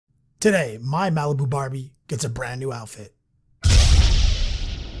Today, my Malibu Barbie gets a brand new outfit.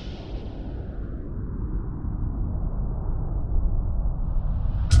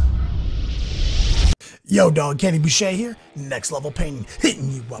 Yo dog, Kenny Boucher here, Next Level Painting,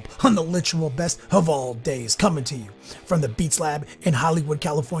 hitting you up on the literal best of all days, coming to you from the Beats Lab in Hollywood,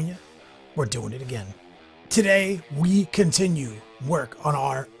 California. We're doing it again. Today, we continue work on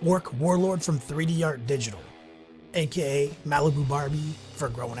our Orc Warlord from 3D Art Digital, aka Malibu Barbie for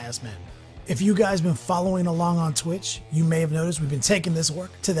grown-ass men. If you guys been following along on Twitch, you may have noticed we've been taking this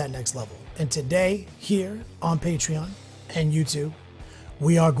work to that next level. And today, here on Patreon and YouTube,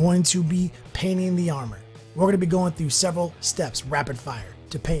 we are going to be painting the armor. We're going to be going through several steps, rapid fire,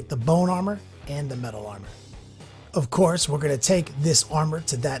 to paint the bone armor and the metal armor. Of course, we're going to take this armor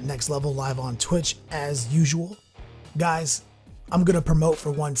to that next level live on Twitch as usual. Guys, I'm going to promote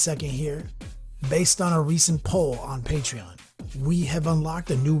for 1 second here. Based on a recent poll on Patreon, we have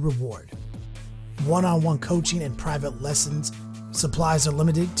unlocked a new reward. One-on-one coaching and private lessons. Supplies are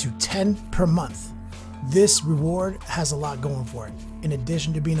limited to 10 per month. This reward has a lot going for it. In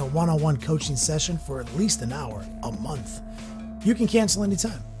addition to being a one-on-one coaching session for at least an hour a month, you can cancel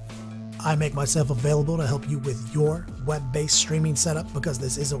anytime. I make myself available to help you with your web-based streaming setup because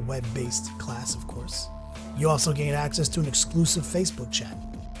this is a web-based class, of course. You also gain access to an exclusive Facebook chat.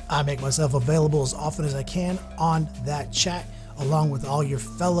 I make myself available as often as I can on that chat, along with all your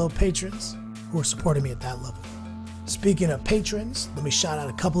fellow patrons who are supporting me at that level. Speaking of patrons, let me shout out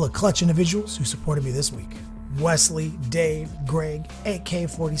a couple of clutch individuals who supported me this week. Wesley, Dave, Greg,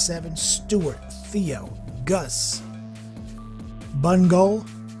 AK47, Stuart, Theo, Gus, Bungol,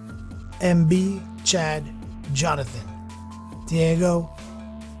 MB, Chad, Jonathan, Diego,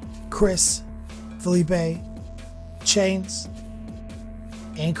 Chris, Felipe, Chains,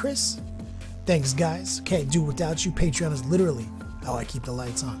 and Chris. Thanks guys, can't do without you. Patreon is literally how I keep the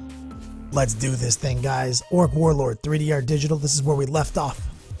lights on. Let's do this thing, guys. Orc Warlord 3D Art Digital. This is where we left off,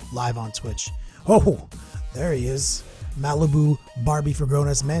 live on Twitch. Oh, there he is. Malibu Barbie for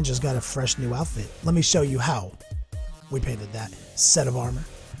grown-ass men just got a fresh new outfit. Let me show you how we painted that set of armor.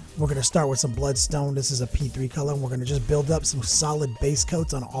 We're going to start with some bloodstone. This is a P3 color, and we're going to just build up some solid base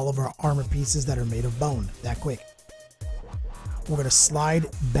coats on all of our armor pieces that are made of bone that quick. We're going to slide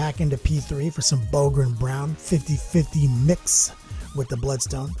back into P3 for some Bogren Brown 50-50 mix with the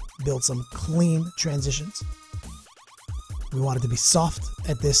bloodstone. Build some clean transitions. We want it to be soft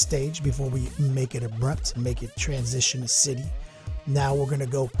at this stage before we make it abrupt, make it transition city. Now we're going to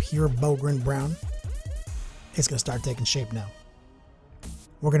go pure Bogren Brown. It's going to start taking shape now.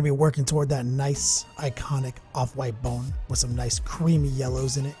 We're going to be working toward that nice, iconic off-white bone with some nice creamy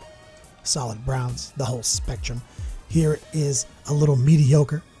yellows in it. Solid browns, the whole spectrum. Here is a little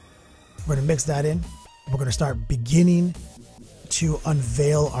mediocre. We're going to mix that in. We're going to start beginning to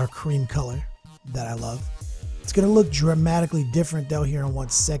unveil our cream color that I love. It's going to look dramatically different though here in 1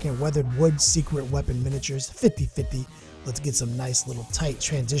 second. Weathered wood, secret weapon miniatures, 50-50. Let's get some nice little tight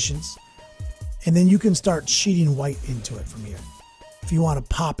transitions. And then you can start sheeting white into it from here. If you want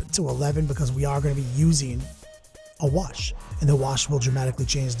to pop it to 11, because we are going to be using a wash, and the wash will dramatically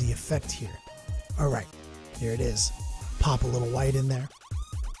change the effect here. All right, here it is. Pop a little white in there.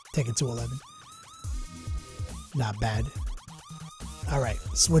 Take it to 11. Not bad. All right,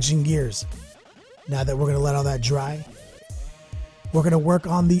 switching gears. Now that we're going to let all that dry, we're going to work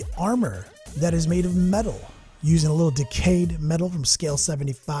on the armor that is made of metal, using a little decayed metal from scale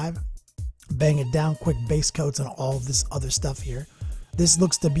 75. Bang it down, quick base coats on all this other stuff here. This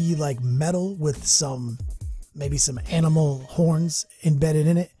looks to be like metal with maybe some animal horns embedded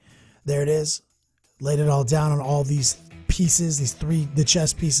in it. There it is. Laid it all down on all these pieces, the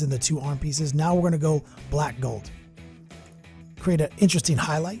chest pieces and the 2 arm pieces. Now we're going to go black gold. Create an interesting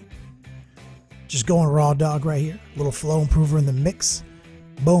highlight. Just going raw dog right here. Little flow improver in the mix.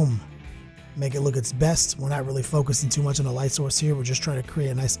 Boom. Make it look its best. We're not really focusing too much on the light source here. We're just trying to create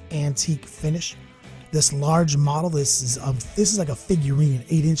a nice antique finish. This large model, this is like a figurine,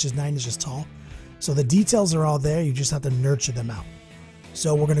 8 inches, 9 inches tall. So the details are all there. You just have to nurture them out.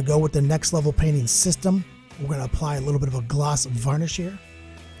 So we're going to go with the next level painting system. We're going to apply a little bit of a gloss varnish here.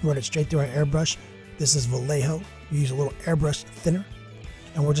 Run it straight through our airbrush. This is Vallejo. We use a little airbrush thinner,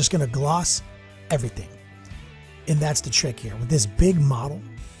 and we're just going to gloss everything. And that's the trick here. With this big model,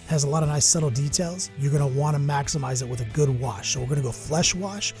 has a lot of nice subtle details. You're going to want to maximize it with a good wash. So we're going to go flesh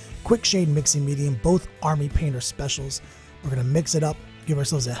wash, quick shade mixing medium, both Army Painter specials. We're going to mix it up, give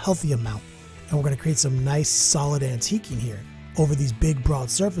ourselves a healthy amount, and we're going to create some nice solid antiquing here over these big broad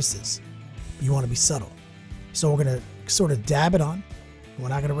surfaces. You want to be subtle. So we're going to sort of dab it on. We're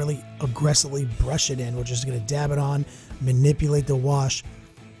not going to really aggressively brush it in. We're just going to dab it on, manipulate the wash,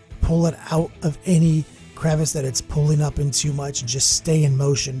 pull it out of any crevice that it's pulling up in too much. Just stay in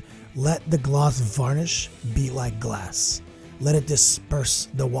motion. Let the gloss varnish be like glass. Let it disperse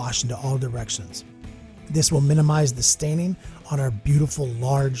the wash into all directions. This will minimize the staining on our beautiful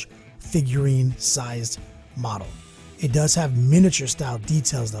large figurine sized model. It does have miniature style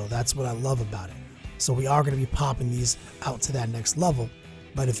details though. That's what I love about it. So we are going to be popping these out to that next level.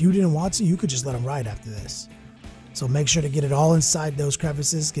 But if you didn't want to, you could just let them ride after this. So make sure to get it all inside those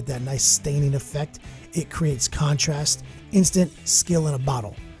crevices, get that nice staining effect. It creates contrast, instant skill in a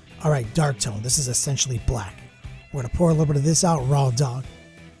bottle. All right, dark tone. This is essentially black. We're going to pour a little bit of this out, raw dog.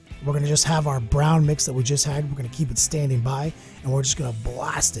 We're going to just have our brown mix that we just had. We're going to keep it standing by, and we're just going to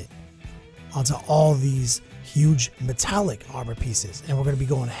blast it onto all these huge metallic armor pieces. And we're going to be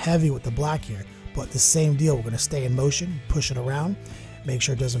going heavy with the black here, but the same deal. We're going to stay in motion, push it around, make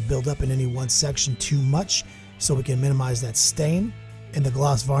sure it doesn't build up in any one section too much so we can minimize that stain. And the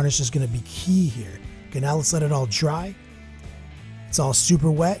gloss varnish is going to be key here. Okay, now let's let it all dry. It's all super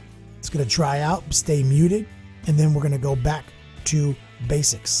wet. It's going to dry out, stay muted, and then we're going to go back to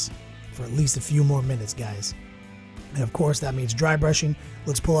basics for at least a few more minutes, guys. And of course, that means dry brushing.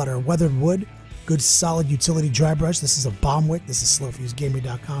 Let's pull out our weathered wood. Good solid utility dry brush. This is a bomb wick. This is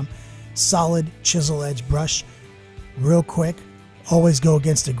slowfusegamer.com. Solid chisel edge brush. Real quick. Always go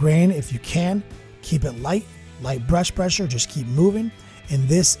against the grain if you can. Keep it light. Light brush pressure. Just keep moving. And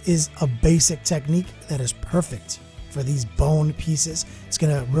this is a basic technique that is perfect for these bone pieces. It's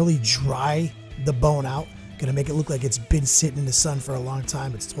going to really dry the bone out. Going to make it look like it's been sitting in the sun for a long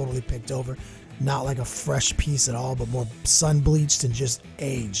time. It's totally picked over. Not like a fresh piece at all, but more sun bleached and just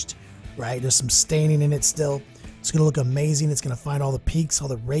aged, right? There's some staining in it still. It's going to look amazing. It's going to find all the peaks, all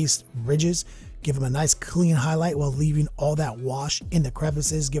the raised ridges, give them a nice clean highlight while leaving all that wash in the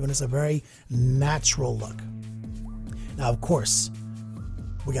crevices, giving us a very natural look. Now, of course,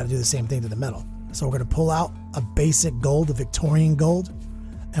 we got to do the same thing to the metal. So we're going to pull out a basic gold, a Victorian gold,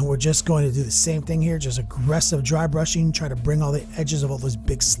 and we're just going to do the same thing here, just aggressive dry brushing, try to bring all the edges of all those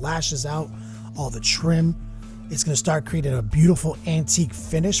big slashes out, all the trim. It's going to start creating a beautiful antique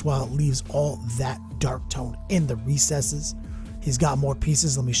finish while it leaves all that dark tone in the recesses. He's got more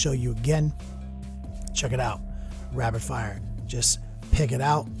pieces. Let me show you again. Check it out. Rapid fire. Just pick it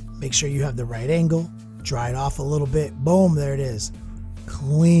out. Make sure you have the right angle. Dry it off a little bit. Boom, there it is.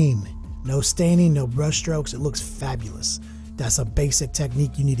 Clean. No staining, no brush strokes. It looks fabulous. That's a basic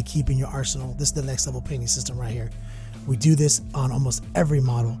technique you need to keep in your arsenal. This is the next level painting system right here. We do this on almost every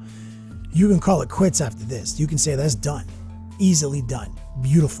model. You can call it quits after this. You can say that's done. Easily done.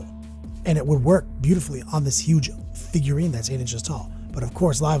 Beautiful. And it would work beautifully on this huge figurine that's 8 inches tall. But of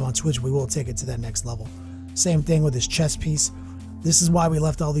course, live on Twitch, we will take it to that next level. Same thing with this chest piece. This is why we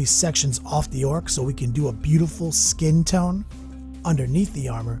left all these sections off the orc, so we can do a beautiful skin tone underneath the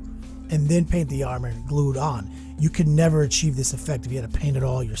armor and then paint the armor glued on. You could never achieve this effect if you had to paint it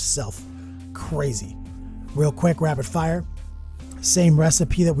all yourself. Crazy. Real quick, rapid fire. Same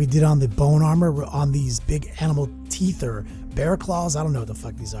recipe that we did on the bone armor on these big animal teeth or bear claws. I don't know what the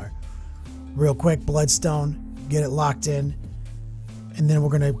fuck these are. Real quick, bloodstone. Get it locked in. And then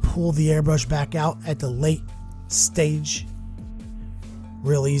we're going to pull the airbrush back out at the late stage.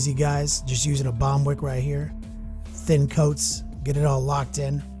 Real easy, guys. Just using a bomb wick right here. Thin coats. Get it all locked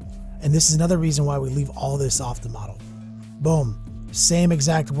in. And this is another reason why we leave all this off the model. Boom. Same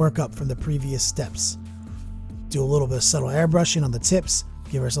exact workup from the previous steps. Do a little bit of subtle airbrushing on the tips.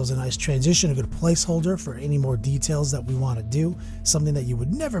 Give ourselves a nice transition, a good placeholder for any more details that we want to do. Something that you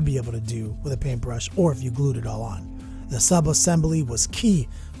would never be able to do with a paintbrush or if you glued it all on. The sub-assembly was key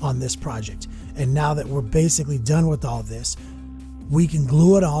on this project. And now that we're basically done with all this, we can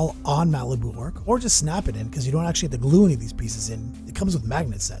glue it all on Malibu Orc or just snap it in because you don't actually have to glue any of these pieces in. It comes with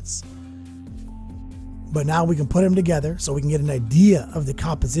magnet sets. But now we can put them together so we can get an idea of the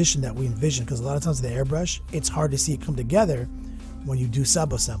composition that we envision, because a lot of times with the airbrush, it's hard to see it come together when you do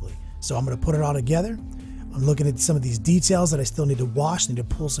sub-assembly. So I'm going to put it all together. I'm looking at some of these details that I still need to wash, need to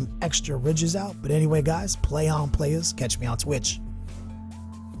pull some extra ridges out. But anyway, guys, play on, players. Catch me on Twitch.